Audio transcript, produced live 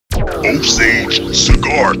Osage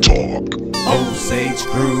Cigar Talk. Osage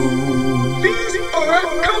Crew. These are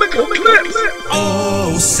comical clips.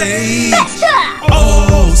 Osage.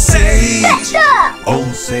 Osage.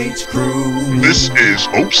 Osage Crew. This is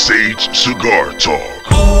Osage Cigar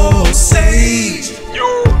Talk. Osage.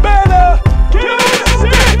 You better get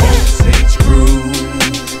sick. Osage Crew.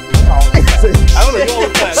 I don't know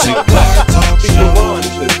what that Cigar Talk Show.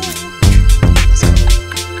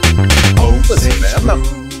 Listen, man,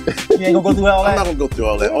 You ain't gonna go through all I'm that? not gonna go through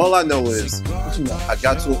all that. All I know is I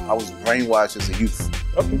was brainwashed as a youth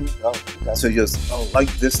Okay. to just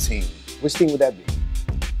like this team. Which team would that be?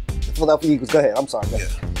 The Philadelphia Eagles. Go ahead. I'm sorry. Go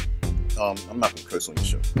ahead. I'm not gonna curse on your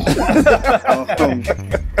show.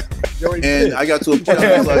 And I got to a point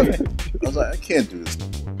I was like, I can't do this no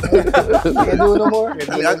more. You can't do it no more? I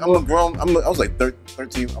mean, I'm a grown. I was like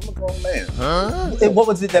 13. I'm a grown man. And what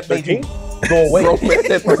was it that made you go away?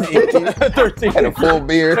 13. Had a full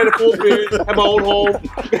beard. Had my own home.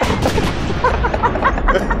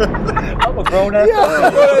 I'm a grown ass.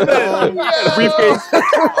 Had a briefcase.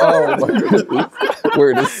 Oh my goodness.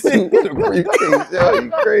 Wear the suit with a briefcase. Yo, you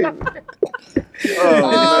crazy.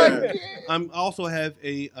 Oh man. I also have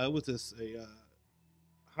a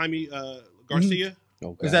Jaime Garcia.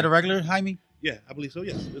 Okay. Is that a regular Jaime? Yeah, I believe so.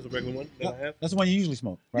 Yes, there's a regular one that I have. That's the one you usually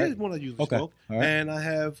smoke, Yeah, right? it's one I usually Okay. smoke. All right. And I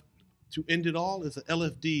have, to end it all, is an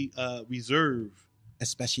LFD Reserve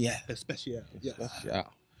Especial. Especial. Yeah. Yeah.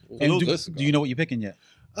 And Good do cigar. you know what you're picking yet?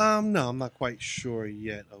 No, I'm not quite sure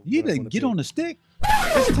yet. You better get on the stick.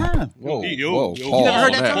 It's time. Whoa, Yo, whoa, yo. pause You never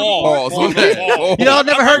heard on that term Pause on that. Whoa. Y'all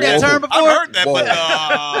never heard that term before? I've heard that, Whoa. but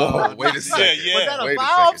Whoa, wait a second. yeah. Was that a Wait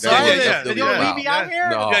foul? second. Sorry. Yeah, That's yeah. Did you want to leave me out here?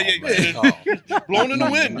 No, Yeah. Blown in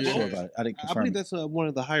the wind. I'm not sure about it. I didn't I confirm believe it. that's one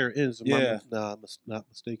of the higher ends. If Yeah. I'm not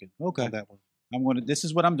mistaken. Okay. On that one. This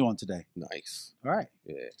is what I'm doing today. Nice. All right.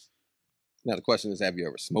 Yeah. Now the question is, have you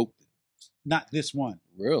ever smoked it? Not this one.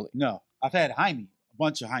 Really? No. I've had Jaime, a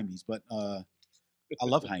bunch of Jaimes, but I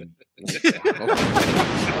love Jaime. Okay.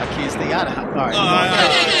 I can't stay out of Jaime. All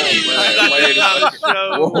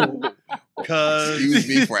right. Excuse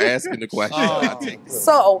me for asking the question. I take it.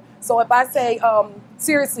 So if I say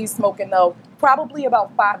seriously smoking though, probably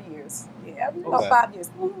about 5 years. Yeah, about 5 years.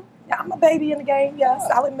 Yeah, I'm a baby in the game. Yes,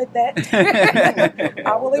 I'll admit that.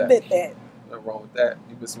 I will admit that. Nothing wrong with that.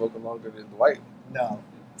 You've been smoking longer than Dwight. No.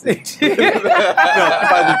 No, I'm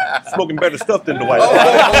smoking better stuff than the white.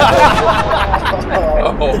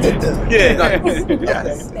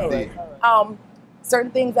 Yes. Certain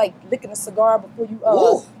things like licking a cigar before you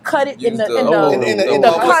cut it in the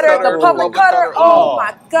cutter, the public cutter. Oh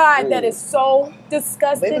my God, Ooh. that is so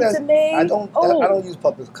disgusting Maybe to me. I don't Oh. use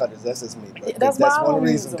public cutters. That's just me. But That's that's my one own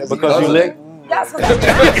reason. reason. Because you lick? That's what Yup.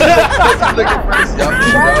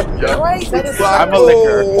 right. That is I'm a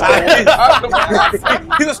licker.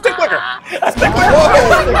 He's a stick licker.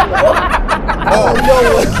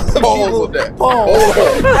 Pause on that.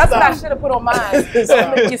 That's what I should have put on mine.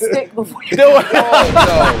 Make you stick before you Do it.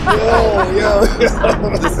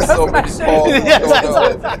 This is so many pauses.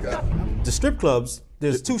 The strip clubs,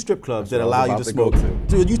 there's two strip clubs that That's what allow I you was to about to smoke. go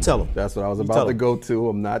to. Dude, you tell them. That's what I was You about tell to him. go to.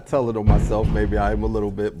 I'm not telling on myself. Maybe I am a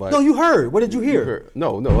little bit, but No, you heard. What did you hear?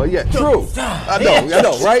 No, yeah, true. I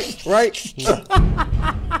know, right.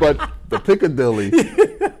 But the Piccadilly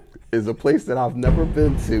is a place that I've never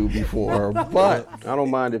been to before. But I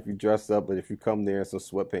don't mind if you dress up. But if you come there in some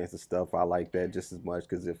sweatpants and stuff, I like that just as much.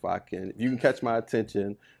 Because if you can catch my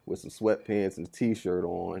attention with some sweatpants and a t-shirt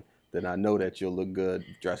on, then I know that you'll look good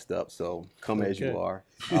dressed up. So come as you are.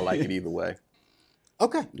 I like it either way.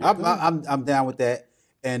 Okay, I'm down with that,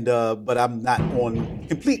 and but I'm not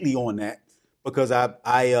completely on that because I'm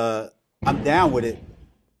down with it,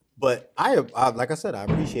 but I like I said, I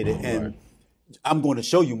appreciate it, and I'm going to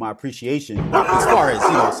show you my appreciation as far as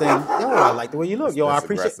saying, yo, I like the way you look, yo, I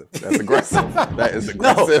appreciate. That's aggressive. That is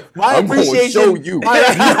aggressive. My I'm going to appreciation. show you. You're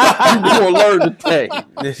going to learn today.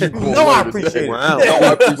 No, I appreciate it. Wow. No,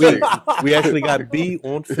 I appreciate it. We actually got B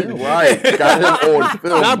on film. Right. Got him on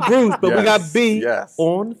film. Not Bruce, but we got B Yes.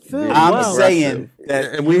 on film. I'm Wow. saying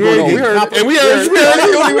that, And we heard you. And we heard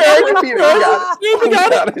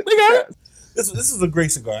it. We got it. This is a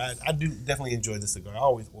great cigar. I do definitely enjoy this cigar. I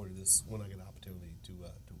always order this when I get an opportunity to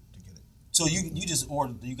get it. So you just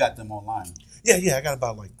ordered, you got them online. Yeah, I got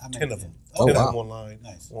about like How many 10 of them. Oh, 10 of wow. them online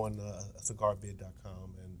Nice. on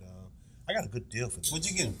cigarbid.com, and I got a good deal for this. What'd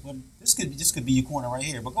you get? Well, this could be your corner right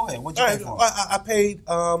here, but go ahead. What'd you All pay right, for? I paid,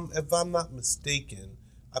 if I'm not mistaken,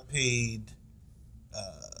 I paid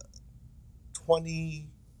 $22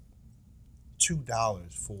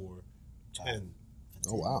 for 10.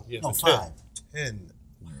 Oh, wow. Yeah, No, for 10. 5. 10.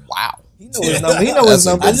 Wow. He know his number. He know his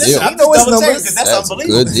number. That's a good deal. He know his numbers. That's That's a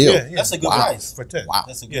unbelievable. good deal. Yeah, yeah. That's a good Wow. price. For 10. Wow.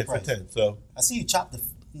 That's a good Yeah, price. for 10. So I see you chop the.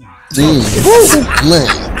 Man,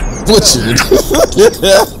 butchered.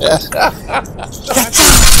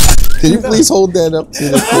 Can you please hold that up to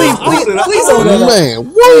the Please hold that up. man?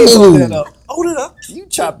 Hold that Whoa! up. Hold it up. You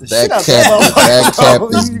chopped the That shit out cap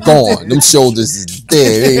is gone. Them shoulders is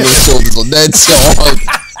dead. Ain't no shoulders on that jaw.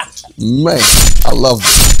 Man, I love it.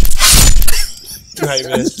 you right,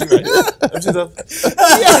 man. You right. I'm just up. I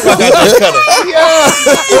got that cutter.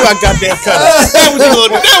 Yeah. I got that cutter. Now what you gonna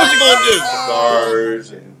do? Now what you gonna do? Cigars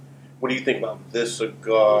and what do you think about this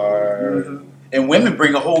cigar? And women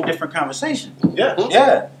bring a whole different conversation. Yeah.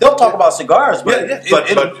 Yeah, they'll talk about cigars, but, but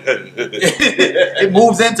it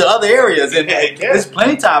moves into other areas. And there's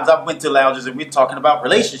plenty of times I've went to lounges and we're talking about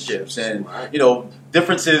relationships and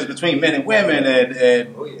differences between men and women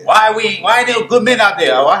and why ain't there good men out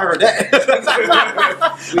there? Oh, I heard that.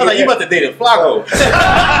 I was like, you about to date a Flaco.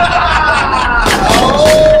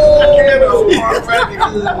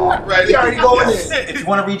 Ready. Already going in. If you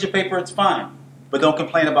want to read your paper, it's fine. But don't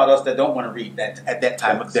complain about us that don't want to read that at that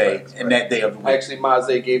time of day and that day of the week. Actually, Maze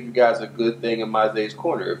gave you guys a good thing in Maze's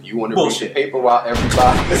corner. If you want to read the Bullshit. paper while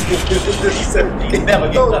everybody He never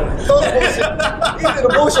gets done. He did a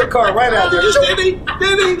bullshit card right out there. Did he?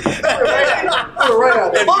 Right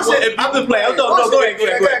out there. Bullshit. I'm just playing. No, go ahead.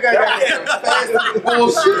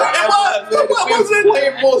 bullshit.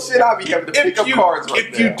 Playing bullshit. I'll be having to pick up cards right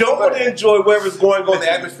If you don't want to enjoy whatever's going on in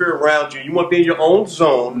the atmosphere around you, you want to be in your own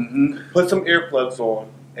zone, put some earplugs on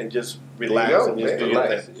and just relax and just do your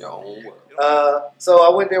thing.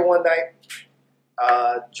 So I went there one night,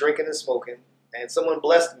 drinking and smoking, and someone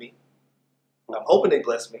blessed me. I'm hoping they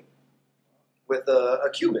blessed me with a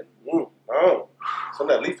Cuban. Oh, some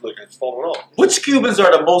of that leaf liquor is falling off. Which Cubans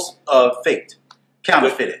are the most faked,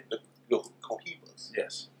 counterfeited? The Cohibas.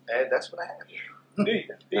 Yes. And that's what I have.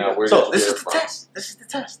 Now, where So did you this get is it the from? test. This is the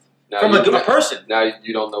test. Now From you- a person. Now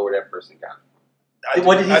you don't know where that person got it.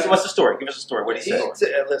 What did he? What's the story? Give us a story. What did he say?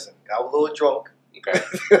 Listen, I was a little drunk. Okay.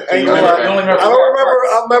 Ain't You gonna remember- lie. you only I remember don't remember.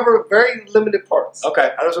 parts. I remember very limited parts.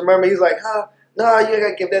 Okay. I just remember he's like, nah, you ain't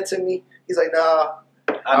gotta give that to me. He's like, nah,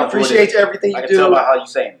 I appreciate everything I you can tell do. by how you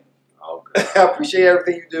saying it. Okay. I appreciate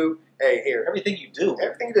everything you do. Hey, here. Everything you do.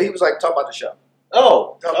 Everything you do. He was like, talk about the show.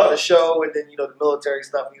 Oh. Talk about the show and then, the military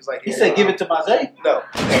stuff. He was like, He here. said, "Give it to Maze." No.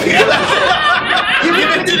 Give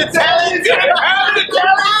it to the talent.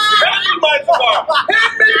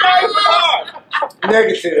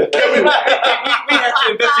 Negative. We have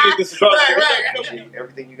to investigate this cigar. Appreciate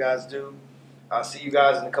everything you guys do. I'll see you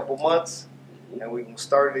guys in a couple months, and we're going to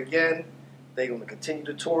start it again. They're going to continue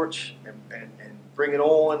to torch and bring it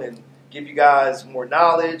on and give you guys more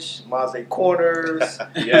knowledge. Maze Corners.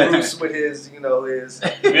 Bruce with his, his...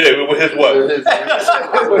 Yeah, with his what?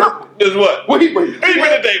 His what? Wait. He been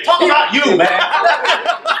today. Talk about you, man.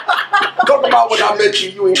 Talk about when I met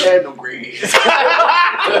you ain't had no gray hairs.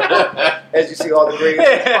 As you see all the great.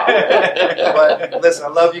 But listen, I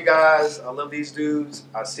love you guys. I love these dudes.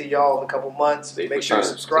 I'll see y'all in a couple months. Make sure you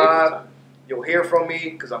subscribe. You'll hear from me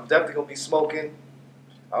because I'm definitely going to be smoking.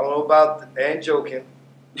 I don't know about and joking.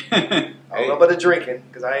 I don't know about the drinking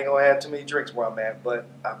because I ain't going to have too many drinks where I'm at, but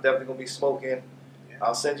I'm definitely going to be smoking.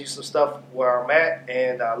 I'll send you some stuff where I'm at,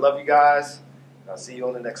 and I love you guys. I'll see you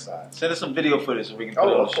on the next side. Send us some video footage so we can put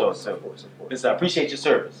it on the show. Of course. Listen, I appreciate your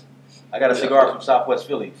service. I got a cigar from Southwest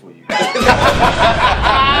Philly for you.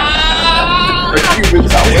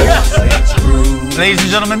 Ladies and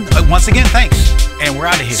gentlemen, once again, thanks. And we're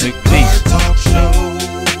out of here. Cigar Talk Show.